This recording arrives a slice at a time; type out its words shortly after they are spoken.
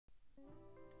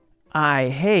I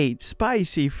hate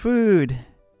spicy food.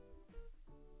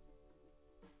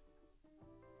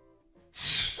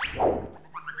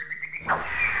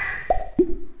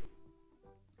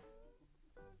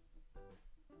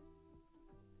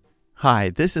 Hi,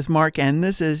 this is Mark, and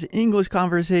this is English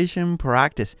Conversation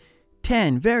Practice.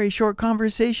 10 very short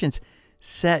conversations,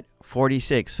 set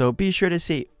 46. So be sure to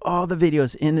see all the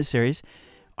videos in the series.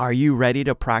 Are you ready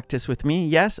to practice with me?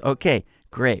 Yes? Okay,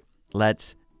 great.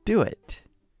 Let's do it.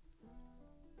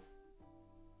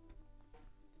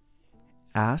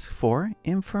 Ask for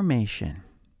information.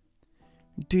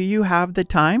 Do you have the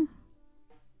time?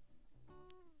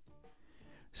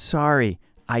 Sorry,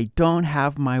 I don't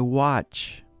have my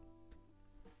watch.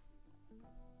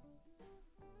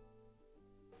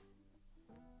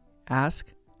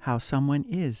 Ask how someone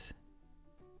is.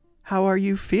 How are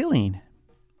you feeling?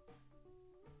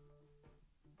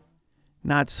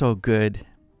 Not so good.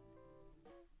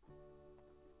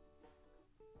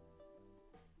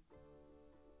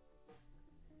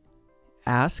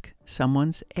 Ask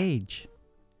someone's age.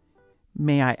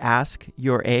 May I ask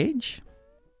your age?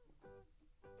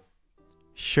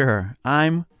 Sure,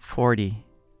 I'm 40.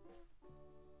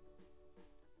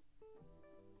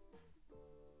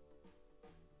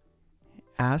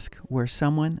 Ask where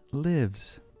someone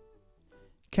lives.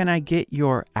 Can I get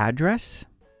your address?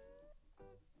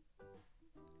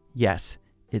 Yes,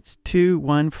 it's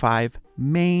 215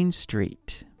 Main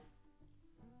Street.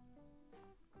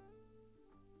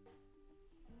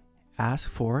 Ask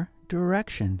for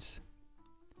directions.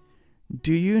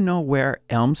 Do you know where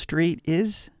Elm Street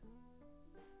is?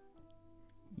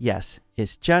 Yes,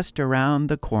 it's just around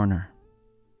the corner.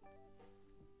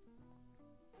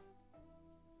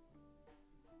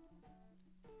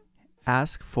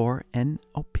 Ask for an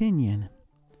opinion.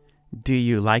 Do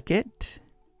you like it?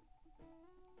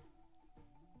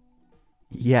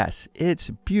 Yes,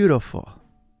 it's beautiful.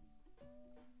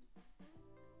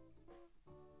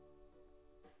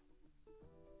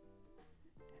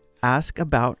 Ask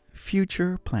about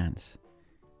future plans.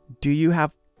 Do you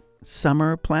have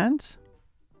summer plans?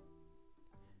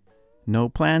 No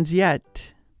plans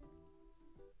yet.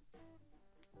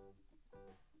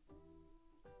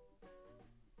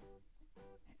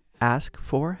 Ask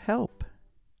for help.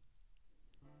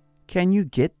 Can you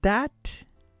get that?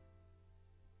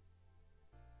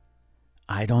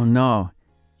 I don't know.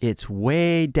 It's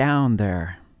way down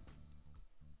there.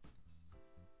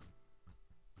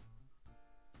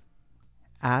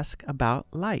 Ask about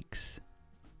likes.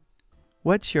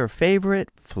 What's your favorite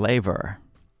flavor?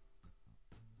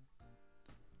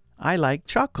 I like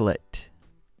chocolate.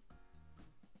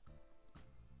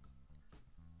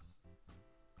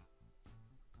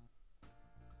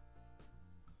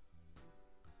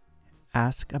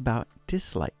 Ask about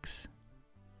dislikes.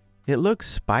 It looks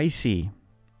spicy.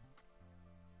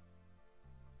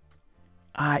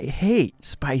 I hate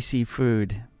spicy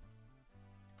food.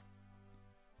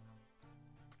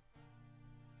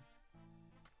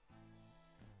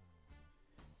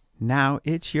 Now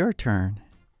it's your turn.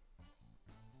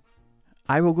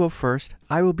 I will go first.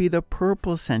 I will be the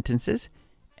purple sentences,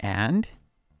 and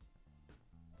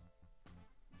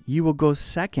you will go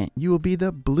second. You will be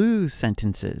the blue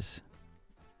sentences.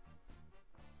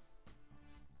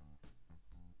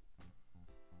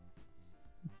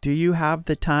 Do you have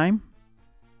the time?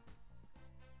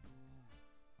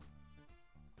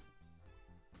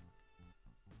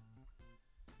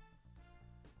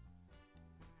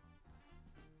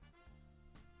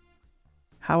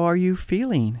 How are you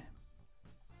feeling?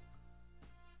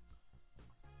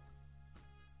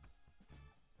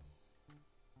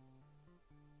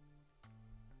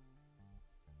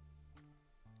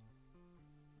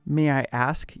 May I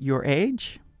ask your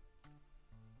age?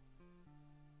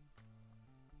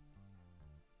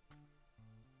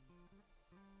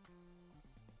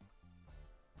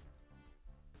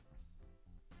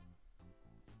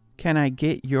 Can I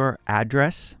get your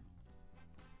address?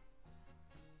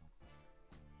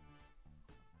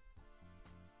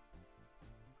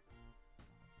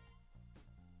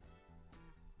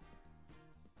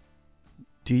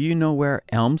 Do you know where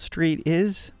Elm Street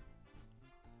is?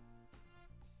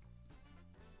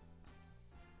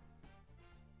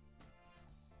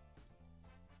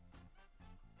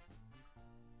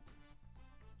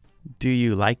 Do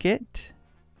you like it?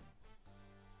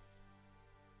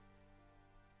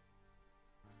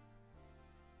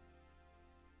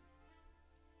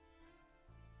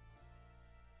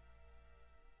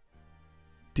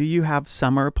 Do you have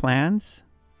summer plans?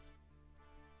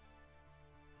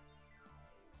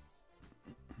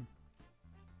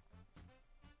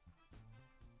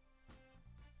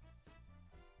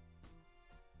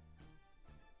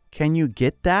 Can you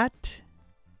get that?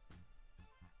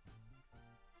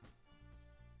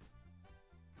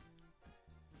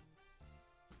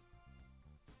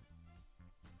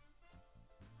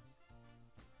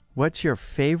 What's your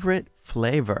favorite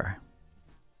flavor?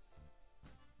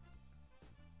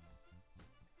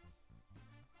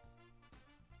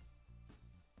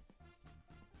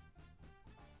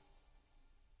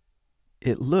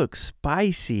 It looks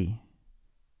spicy.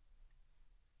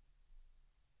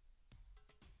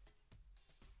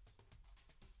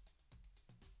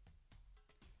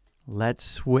 Let's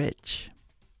switch.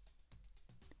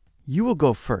 You will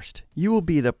go first. You will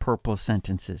be the purple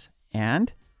sentences.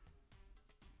 And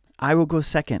I will go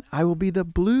second. I will be the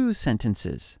blue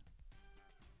sentences.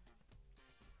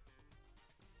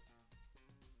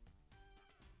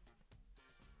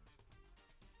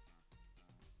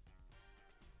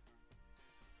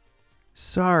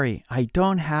 Sorry, I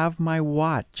don't have my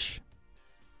watch.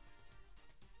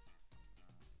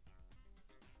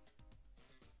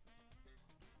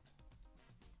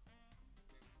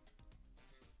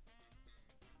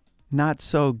 Not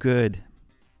so good.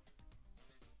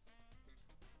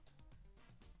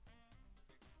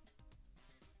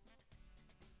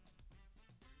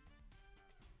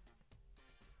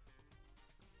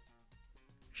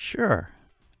 Sure,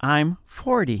 I'm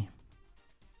 40.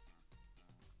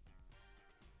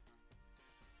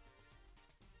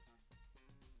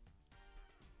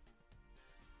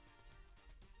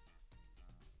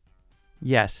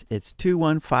 Yes, it's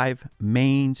 215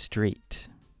 Main Street.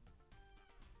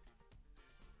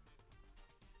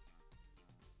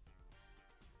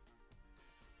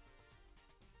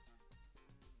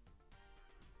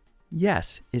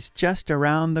 Yes, it's just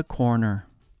around the corner.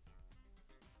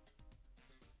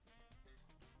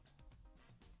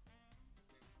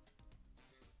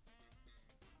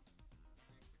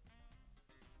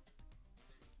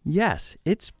 Yes,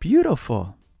 it's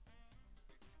beautiful.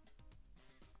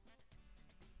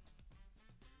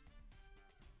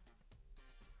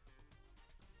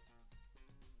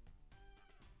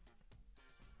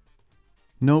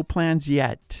 No plans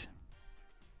yet.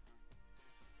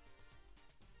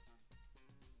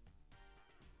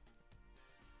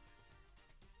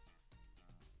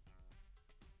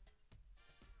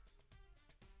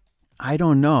 I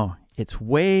don't know. It's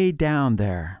way down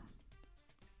there.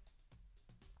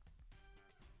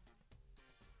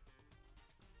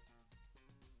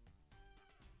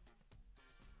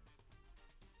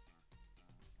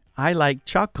 I like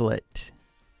chocolate.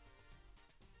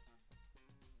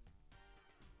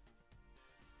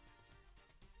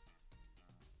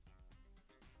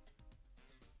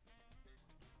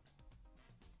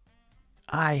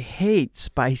 I hate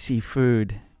spicy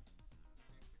food.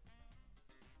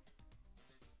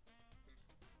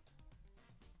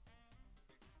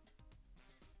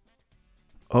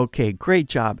 Okay, great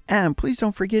job. And please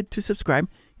don't forget to subscribe.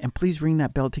 And please ring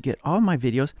that bell to get all my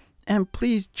videos. And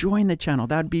please join the channel.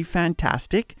 That would be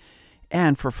fantastic.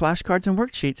 And for flashcards and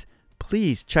worksheets,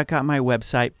 please check out my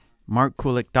website,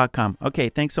 markkulek.com. Okay,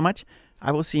 thanks so much.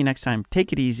 I will see you next time.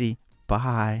 Take it easy.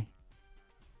 Bye.